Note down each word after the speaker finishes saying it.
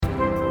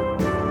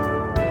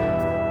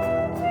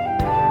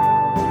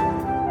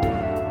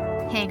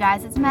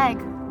guys, it's Meg.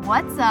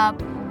 What's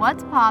up?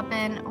 What's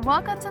poppin'?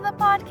 Welcome to the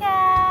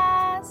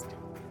podcast.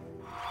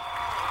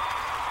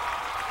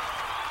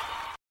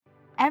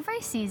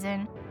 Every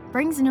season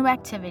brings new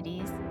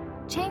activities,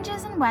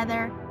 changes in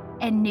weather,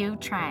 and new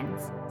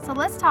trends. So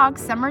let's talk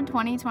summer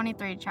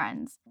 2023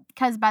 trends.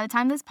 Because by the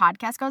time this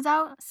podcast goes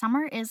out,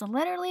 summer is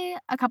literally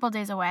a couple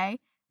days away.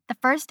 The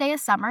first day of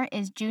summer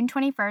is June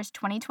 21st,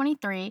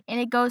 2023, and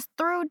it goes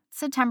through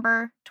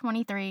September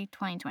 23,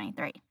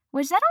 2023.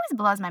 Which that always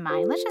blows my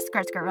mind. Let's just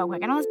skirt real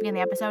quick. I know let's begin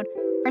the episode.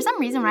 For some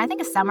reason, when I think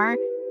of summer,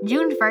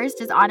 June 1st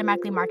just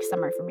automatically marks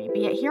summer for me.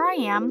 But yet here I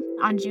am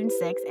on June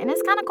 6th, and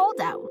it's kind of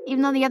cold out.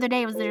 Even though the other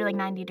day it was literally like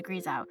 90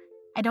 degrees out.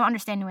 I don't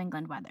understand New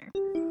England weather.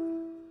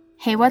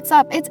 Hey, what's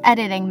up? It's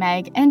Editing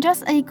Meg, and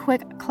just a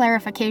quick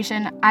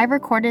clarification. I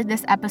recorded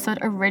this episode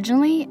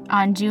originally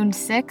on June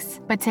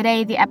 6th, but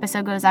today the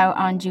episode goes out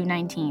on June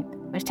 19th,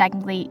 which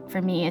technically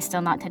for me is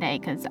still not today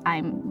because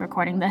I'm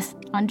recording this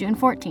on June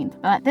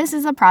 14th, but this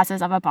is a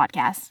process of a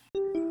podcast.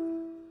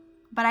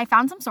 But I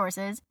found some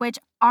sources which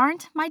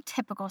aren't my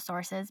typical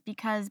sources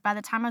because by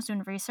the time I was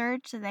doing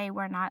research, they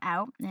were not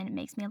out, and it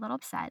makes me a little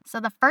upset. So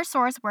the first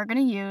source we're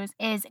going to use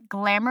is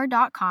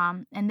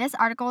glamour.com, and this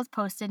article was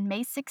posted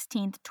May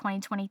 16th,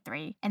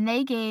 2023, and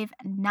they gave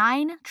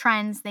 9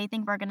 trends they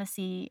think we're going to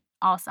see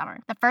all summer.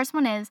 The first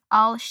one is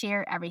I'll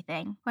share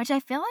everything, which I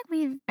feel like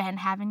we've been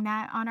having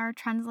that on our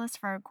trends list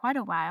for quite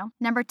a while.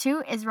 Number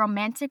 2 is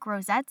romantic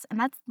rosettes, and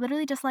that's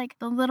literally just like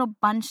the little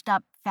bunched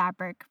up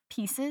fabric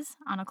pieces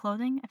on a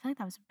clothing. I feel like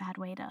that was a bad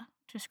way to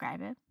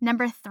describe it.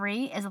 Number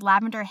 3 is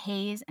lavender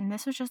haze, and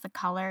this was just a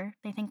color.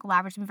 They think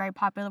lavender's been very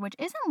popular, which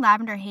isn't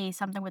lavender haze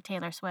something with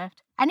Taylor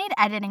Swift? I need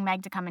Editing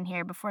Meg to come in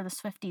here before the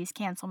Swifties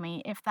cancel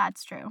me if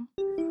that's true.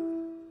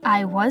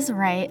 I was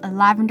right.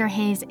 Lavender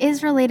Haze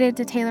is related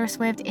to Taylor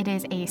Swift. It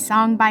is a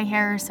song by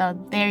her, so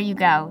there you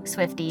go,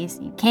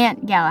 Swifties. You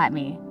can't yell at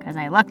me because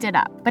I looked it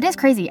up. But it's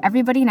crazy.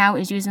 Everybody now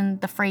is using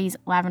the phrase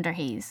lavender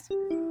haze.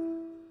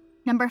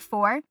 Number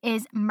 4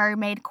 is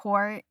mermaid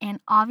core, and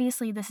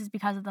obviously this is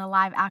because of the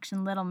live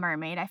action Little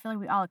Mermaid. I feel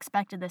like we all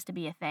expected this to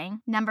be a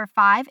thing. Number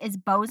 5 is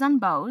bows on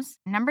bows.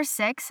 Number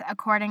 6,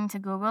 according to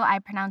Google, I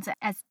pronounce it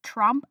as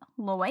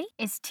trompe-l'oeil.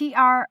 It's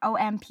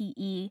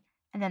Trompe.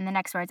 And then the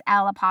next word is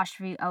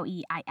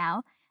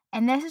L'Oeil.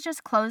 And this is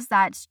just clothes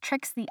that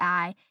tricks the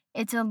eye.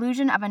 It's an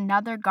illusion of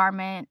another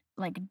garment,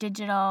 like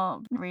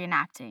digital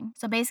reenacting.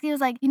 So basically it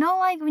was like, you know,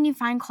 like when you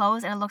find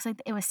clothes and it looks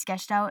like it was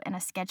sketched out in a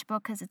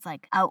sketchbook because it's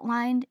like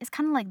outlined. It's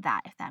kind of like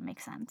that, if that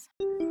makes sense.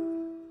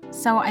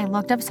 So I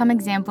looked up some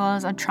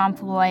examples of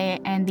trompe-l'oeil,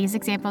 and these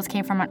examples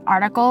came from an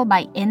article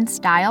by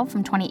InStyle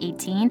from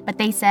 2018. But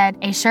they said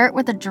a shirt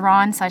with a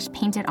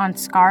drawn/painted on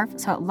scarf,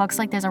 so it looks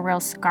like there's a real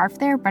scarf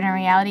there, but in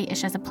reality it's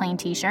just a plain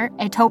t-shirt.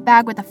 A tote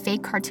bag with a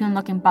fake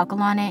cartoon-looking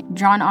buckle on it,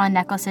 drawn-on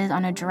necklaces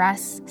on a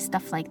dress,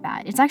 stuff like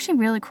that. It's actually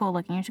really cool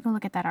looking. You should go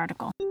look at that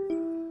article.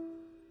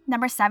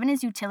 Number 7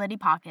 is utility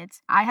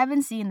pockets. I have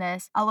been seeing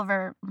this all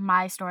over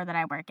my store that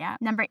I work at.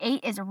 Number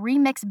 8 is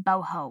remix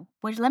boho,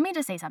 which let me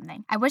just say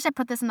something. I wish I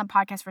put this in the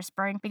podcast for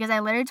spring because I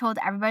literally told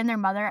everybody and their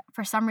mother,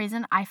 for some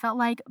reason, I felt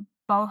like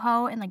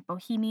boho and like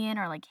bohemian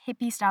or like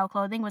hippie style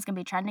clothing was going to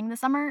be trending this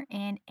summer,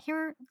 and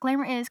here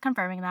Glamour is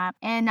confirming that.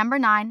 And number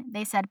 9,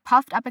 they said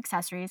puffed up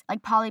accessories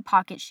like Polly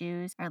pocket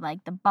shoes or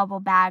like the bubble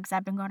bags that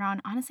have been going on.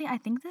 Honestly, I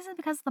think this is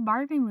because of the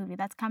Barbie movie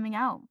that's coming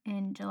out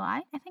in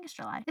July. I think it's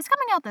July. It's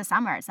coming out this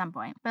summer at some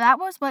point. But that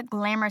was what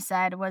Glamour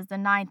said was the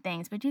 9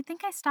 things. But do you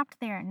think I stopped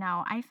there?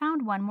 No, I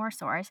found one more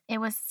source. It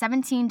was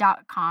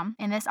 17.com,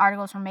 and this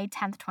article is from May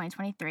 10th,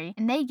 2023,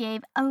 and they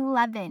gave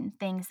 11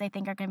 things they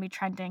think are going to be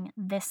trending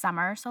this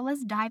summer. So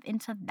let's dive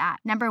into that.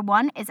 Number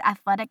 1 is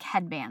athletic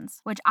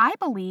headbands, which I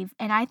believe,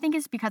 and I think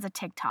it's because of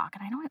TikTok.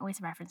 And I know I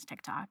always reference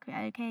TikTok,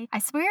 okay? I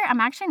swear I'm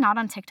actually not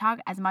on TikTok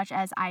as much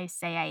as I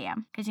say I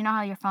am. Because you know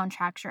how your phone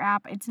tracks your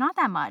app? It's not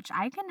that much.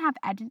 I can have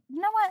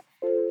you know what?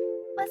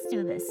 Let's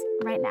do this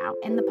right now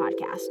in the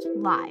podcast,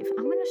 live.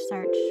 I'm going to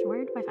search.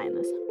 Where do I find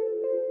this?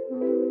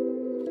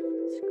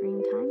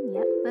 Screen time.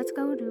 Yep. Let's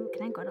go to,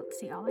 can I go to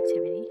see all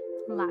activity?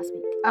 Last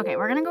week. Okay,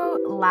 we're gonna go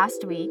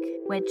last week,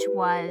 which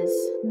was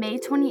May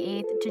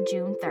 28th to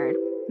June 3rd.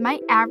 My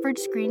average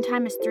screen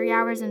time is 3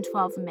 hours and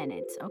 12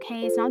 minutes,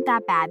 okay? It's not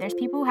that bad. There's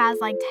people who has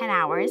like 10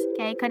 hours,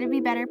 okay? Could it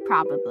be better?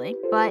 Probably.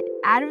 But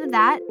out of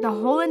that, the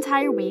whole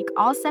entire week,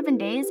 all 7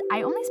 days,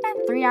 I only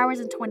spent 3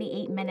 hours and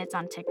 28 minutes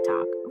on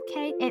TikTok,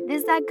 okay?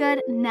 Is that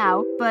good?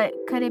 No. But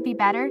could it be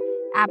better?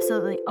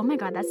 Absolutely. Oh my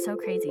God, that's so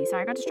crazy.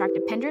 Sorry, I got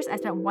distracted. Pinterest, I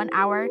spent 1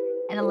 hour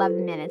and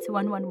 11 minutes,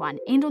 111.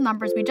 Angel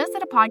numbers, we just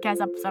did a podcast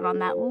episode on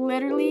that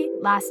literally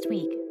last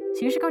week.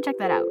 So you should go check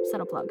that out.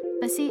 Subtle plug.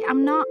 But see,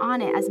 I'm not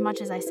on it as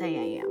much as I say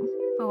I am.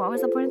 But what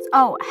was the point?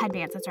 Oh,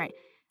 headbands, that's right.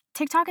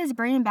 TikTok is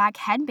bringing back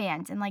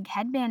headbands and like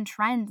headband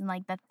trends and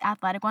like the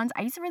athletic ones.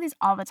 I used to wear these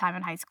all the time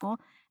in high school.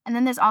 And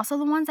then there's also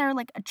the ones that are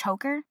like a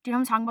choker. Do you know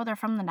what I'm talking about? They're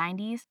from the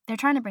 90s. They're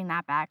trying to bring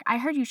that back. I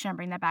heard you shouldn't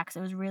bring that back because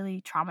it was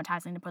really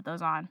traumatizing to put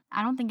those on.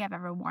 I don't think I've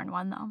ever worn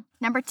one though.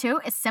 Number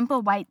 2 is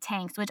simple white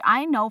tanks, which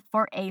I know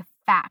for a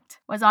fact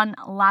was on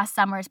last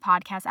summer's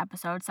podcast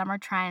episode, Summer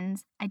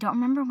Trends. I don't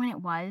remember when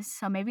it was,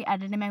 so maybe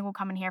editing Meg will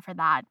come in here for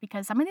that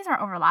because some of these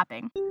are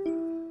overlapping.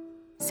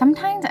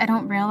 Sometimes I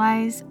don't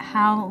realize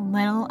how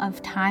little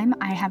of time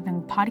I have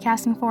been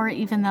podcasting for,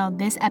 even though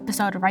this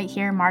episode right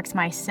here marks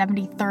my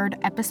 73rd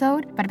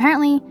episode. But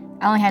apparently,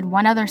 I only had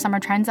one other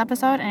Summer Trends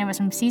episode, and it was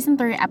from Season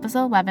 3,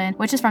 Episode 11,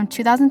 which is from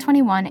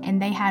 2021,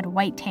 and they had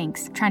white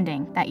tanks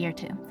trending that year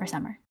too for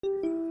summer.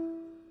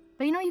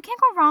 But you know, you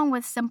can't go wrong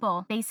with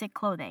simple, basic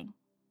clothing.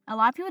 A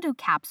lot of people do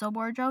capsule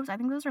wardrobes. I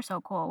think those are so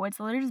cool, where it's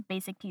literally just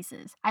basic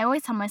pieces. I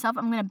always tell myself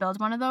I'm going to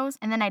build one of those,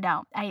 and then I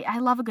don't. I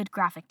love a good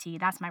graphic tee.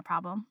 That's my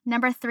problem.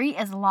 Number 3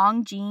 is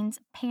long jeans,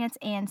 pants,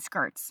 and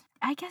skirts.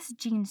 I guess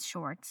jeans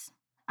shorts.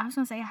 I was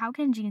going to say, how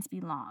can jeans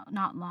be long?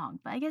 Not long,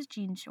 but I guess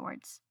jeans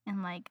shorts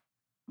and like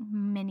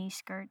mini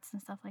skirts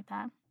and stuff like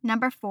that.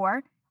 Number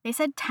 4, they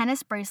said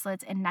tennis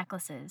bracelets and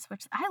necklaces,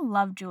 which I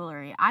love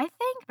jewelry. I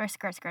think, we're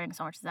skirting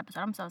so much this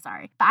episode, I'm so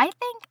sorry. But I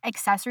think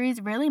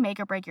accessories really make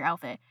or break your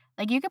outfit.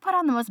 Like, you could put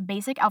on the most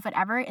basic outfit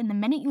ever, and the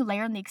minute you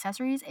layer on the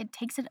accessories, it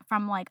takes it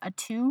from like a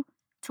 2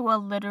 to a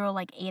literal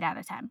like 8 out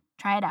of 10.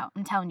 Try it out,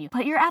 I'm telling you.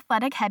 Put your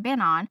athletic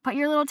headband on, put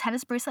your little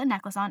tennis bracelet and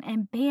necklace on,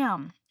 and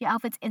bam, your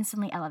outfit's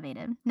instantly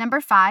elevated. Number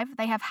 5,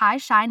 they have high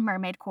shine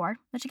mermaid core,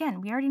 which again,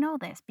 we already know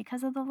this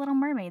because of the Little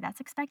Mermaid, that's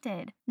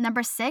expected.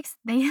 Number 6,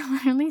 they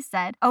literally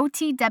said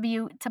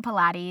OTW to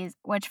Pilates,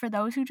 which for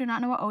those who do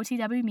not know what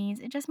OTW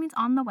means, it just means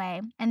on the way.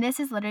 And this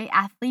is literally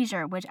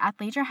athleisure, which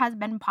athleisure has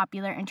been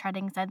popular and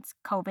trending since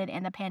COVID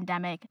and the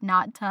pandemic,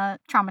 not to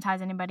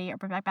traumatize anybody or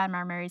prevent bad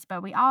memories,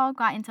 but we all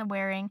got into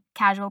wearing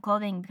casual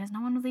clothing because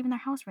no one was leaving their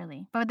house really.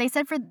 But they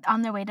said for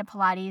on their way to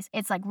Pilates,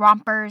 it's like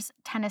rompers,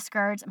 tennis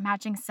skirts,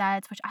 matching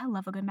sets, which I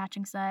love a good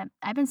matching set.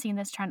 I've been seeing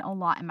this trend a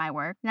lot in my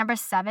work. Number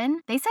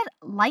 7, they said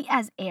light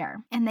as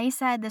air. And they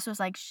said this was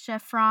like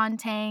chiffon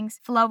tanks,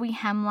 flowy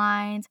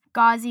hemlines,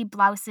 gauzy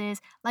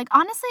blouses, like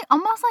honestly,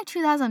 almost like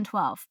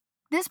 2012.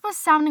 This was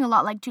sounding a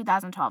lot like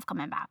 2012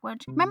 coming back,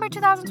 which, remember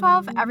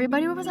 2012?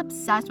 Everybody was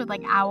obsessed with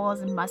like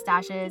owls and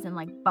mustaches and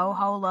like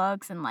boho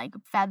looks and like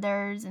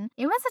feathers. And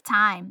it was a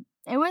time.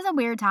 It was a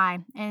weird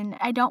time, and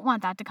I don't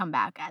want that to come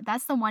back.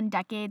 That's the one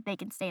decade they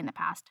can stay in the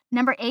past.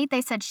 Number 8,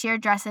 they said sheer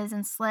dresses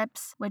and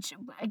slips, which,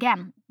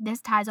 again, this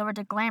ties over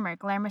to glamour.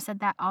 Glamour said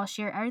that all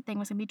sheer everything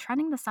was going to be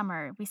trending this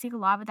summer. We see a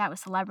lot of that with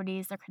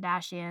celebrities, the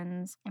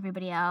Kardashians,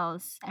 everybody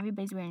else.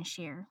 Everybody's wearing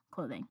sheer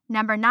clothing.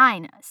 Number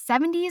 9,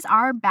 70s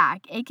are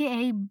back,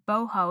 aka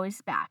boho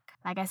is back.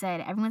 Like I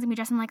said, everyone's gonna be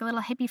dressing like a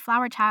little hippie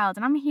flower child,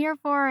 and I'm here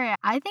for it.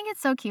 I think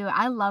it's so cute.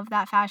 I love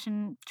that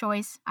fashion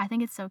choice. I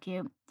think it's so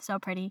cute, so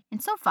pretty,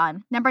 and so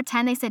fun. Number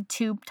 10, they said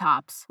tube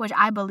tops, which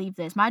I believe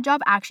this. My job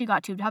actually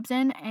got tube tops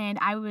in, and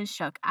I was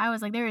shook. I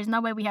was like, there is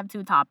no way we have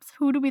tube tops.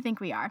 Who do we think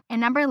we are?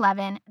 And number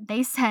 11,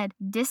 they said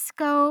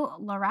disco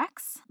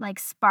Lurex, like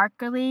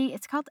sparkly.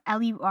 It's called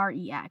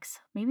Lurex.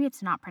 Maybe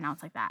it's not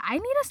pronounced like that. I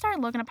need to start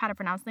looking up how to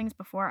pronounce things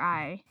before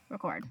I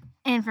record.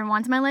 And for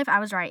once in my life, I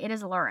was right. It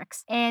is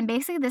Lurex. And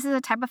basically, this is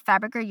a type of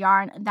fabric or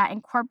yarn that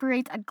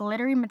incorporates a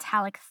glittery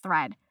metallic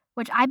thread,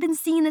 which I've been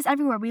seeing this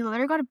everywhere. We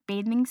literally got a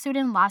bathing suit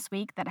in last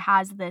week that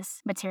has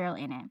this material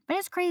in it. But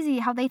it's crazy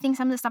how they think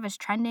some of this stuff is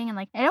trending, and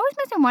like it always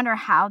makes me wonder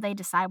how they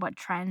decide what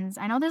trends.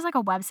 I know there's like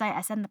a website,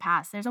 I said in the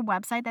past, there's a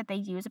website that they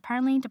use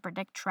apparently to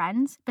predict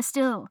trends, but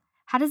still,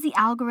 how does the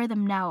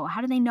algorithm know?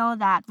 How do they know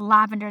that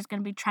lavender is going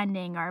to be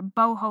trending or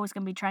boho is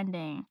going to be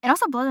trending? It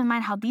also blows my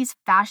mind how these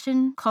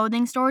fashion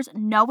clothing stores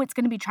know it's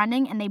going to be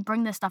trending and they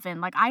bring this stuff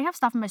in. Like, I have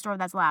stuff in my store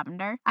that's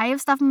lavender. I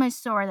have stuff in my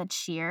store that's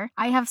sheer.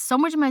 I have so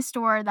much in my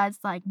store that's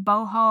like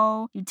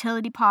boho,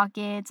 utility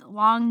pockets,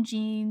 long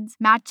jeans,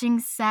 matching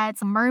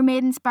sets,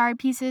 mermaid-inspired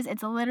pieces.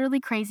 It's literally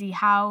crazy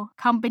how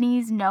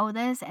companies know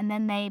this and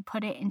then they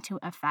put it into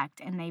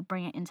effect and they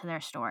bring it into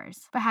their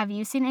stores. But have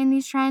you seen any of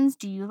these trends?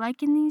 Do you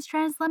like any of these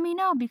trends? Let me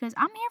know, because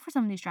I'm here for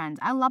some of these trends.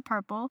 I love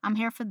purple. I'm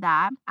here for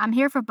that. I'm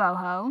here for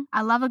boho.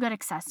 I love a good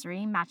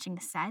accessory, matching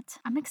set.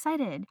 I'm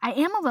excited. I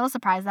am a little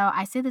surprised though.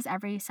 I say this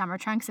every summer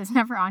trend because it's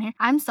never on here.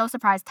 I'm so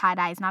surprised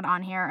tie-dye is not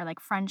on here, or like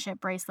friendship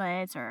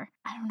bracelets, or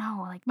I don't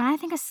know. Like when I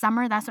think of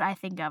summer, that's what I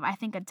think of. I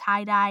think of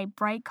tie-dye,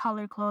 bright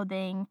color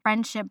clothing,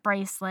 friendship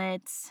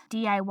bracelets,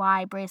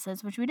 DIY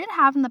bracelets, which we did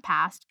have in the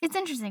past. It's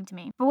interesting to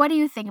me. But what do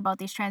you think about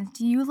these trends?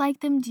 Do you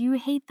like them? Do you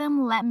hate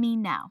them? Let me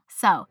know.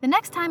 So the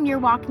next time you're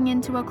walking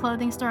into a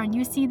clothing store and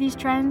you see these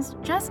trends,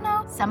 just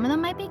know some of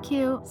them might be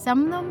cute,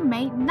 some of them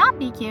may not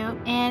be cute,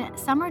 and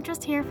some are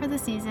just here for the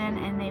season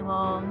and they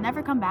will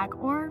never come back,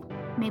 or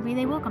maybe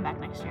they will come back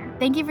next year.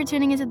 Thank you for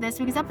tuning into this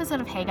week's episode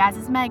of Hey Guys,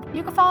 It's Meg.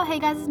 You can follow Hey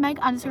Guys, It's Meg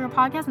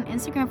 _podcast on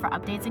Instagram for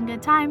updates and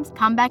good times.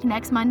 Come back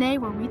next Monday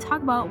where we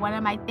talk about one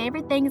of my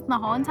favorite things in the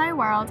whole entire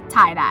world,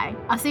 tie-dye.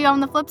 I'll see you on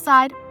the flip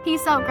side.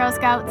 Peace out, Girl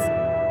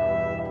Scouts.